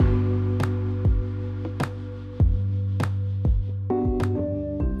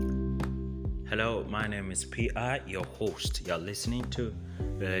My name is PI, your host. You're listening to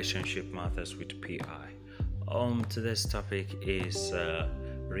Relationship Matters with PI. Today's topic is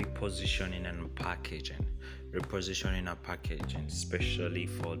repositioning and packaging. Repositioning and packaging, especially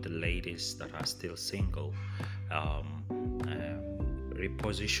for the ladies that are still single.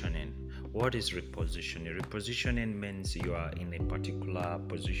 Repositioning. What is repositioning? Repositioning means you are in a particular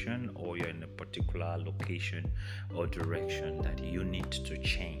position or you're in a particular location or direction that you need to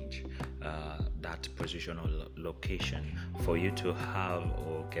change that position or location for you to have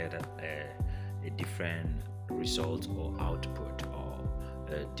or get a different result or output or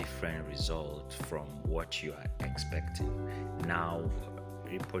a different result from what you are expecting. Now,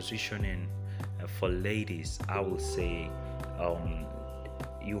 repositioning for ladies, I will say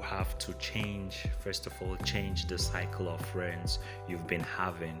you have to first of all change the cycle of friends you've been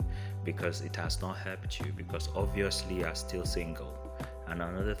having, because it has not helped you, because obviously you are still single. And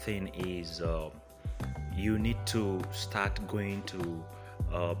another thing is you need to start going to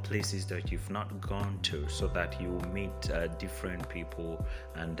places that you've not gone to, so that you meet different people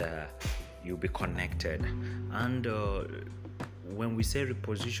and you'll be connected. And when we say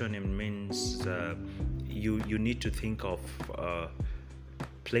repositioning, means you need to think of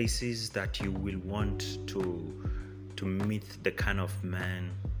places that you will want to meet the kind of man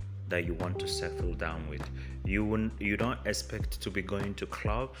that you want to settle down with. You don't expect to be going to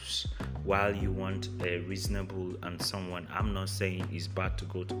clubs while you want a reasonable and someone. I'm not saying it's bad to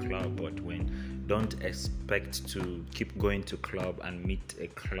go to club, but don't expect to keep going to club and meet a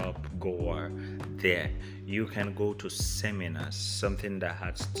club goer there. You can go to seminars, something that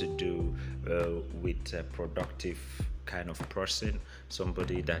has to do with a productive kind of person,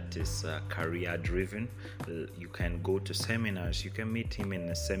 somebody that is career driven. You can go to seminars, you can meet him in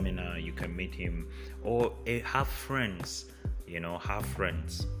a seminar, you can meet him, or have friends, have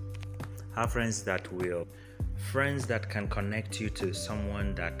friends that can connect you to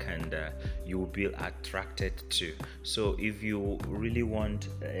someone that you will be attracted to. So if you really want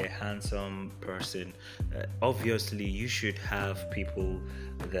a handsome person, obviously you should have people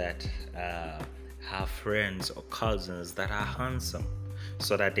that have friends or cousins that are handsome,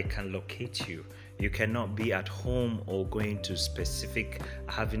 so that they can locate you. You cannot be at home or going to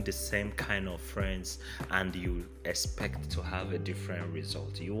having the same kind of friends and you expect to have a different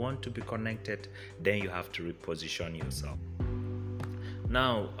result. You want to be connected, then you have to reposition yourself.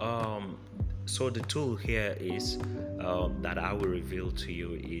 Now, so the tool here is that I will reveal to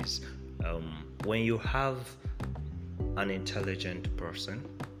you is when you have an intelligent person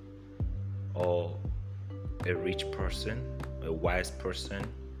or a rich person, a wise person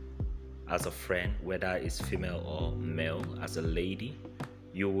as a friend, whether it's female or male, as a lady,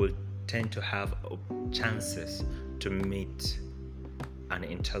 you will tend to have chances to meet an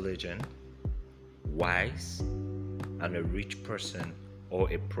intelligent, wise, and a rich person,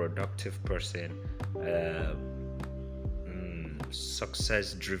 or a productive person,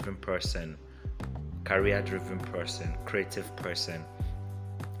 success-driven person, career-driven person, creative person,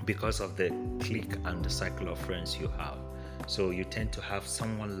 because of the clique and the cycle of friends you have. So you tend to have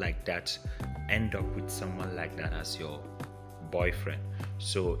someone like that, end up with someone like that as your boyfriend.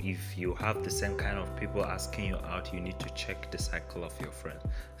 So if you have the same kind of people asking you out, you need to check the cycle of your friends.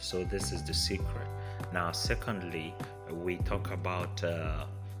 So this is the secret. Now, secondly, we talk about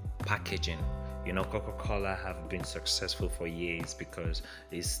packaging. Coca-Cola have been successful for years because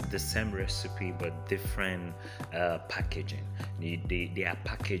it's the same recipe but different packaging. Their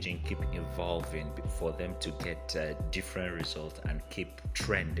packaging keep evolving for them to get different results and keep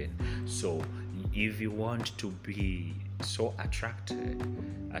trending. So if you want to be so attractive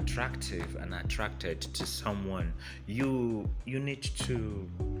and attracted to someone, you need to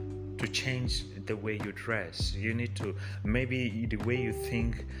change the way you dress. You need to, maybe the way you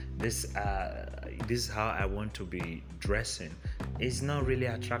think, this is how I want to be dressing, is not really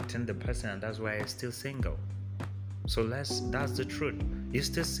attracting the person, and that's why I'm still single. So that's the truth. You're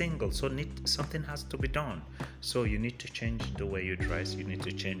still single, so something has to be done. So you need to change the way you dress. You need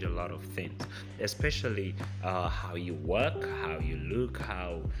to change a lot of things, especially how you work, how you look,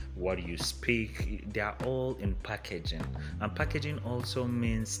 what you speak. They are all in packaging. And packaging also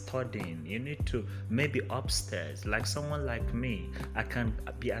means studying. You need to, maybe upstairs, like someone like me, I can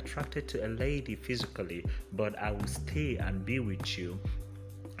be attracted to a lady physically, but I will stay and be with you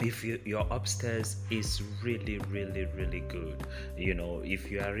if your upstairs is really really really good,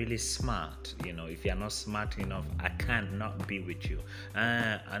 if you are really smart, if you are not smart enough, I can't not be with you.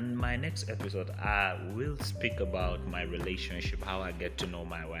 And my next episode, I will speak about my relationship, how I get to know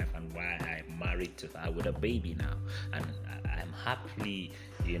my wife, and why I'm married to her with a baby now, and I'm happily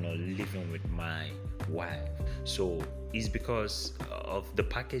living with my wife. So it's because of the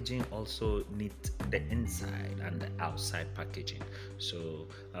packaging also need the inside and the outside packaging. So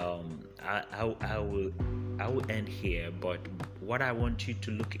I will end here, but what I want you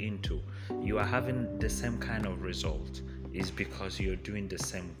to look into, you are having the same kind of result, is because you're doing the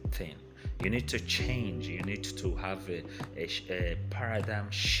same thing. You need to change. You need to have a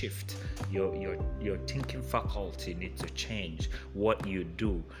paradigm shift. Your thinking faculty needs to change what you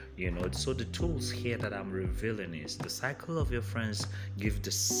do. So the tools here that I'm revealing is the cycle of your friends give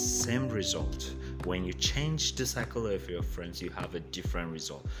the same result. When you change the cycle of your friends, you have a different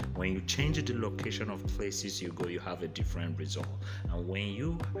result. When you change the location of places you go, you have a different result. And when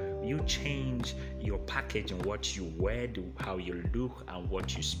you change your packaging, what you wear, how you look, and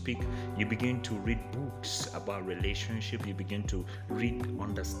what you speak, you begin to read books about relationship. You begin to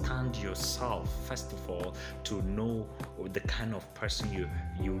understand yourself first of all, to know the kind of person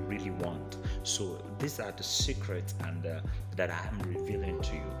you really want. So these are the secrets and that I am revealing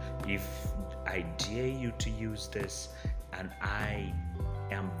to you. If I dare you to use this, and I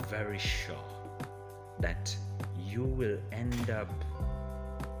am very sure that you will end up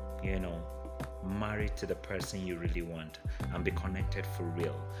married to the person you really want and be connected for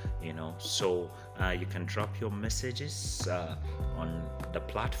real. So you can drop your messages on the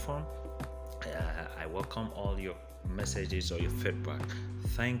platform. I welcome all your messages or your feedback.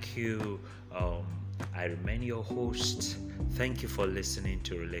 Thank you. I remain your host. Thank you for listening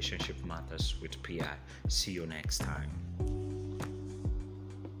to Relationship Matters with PI. See you next time.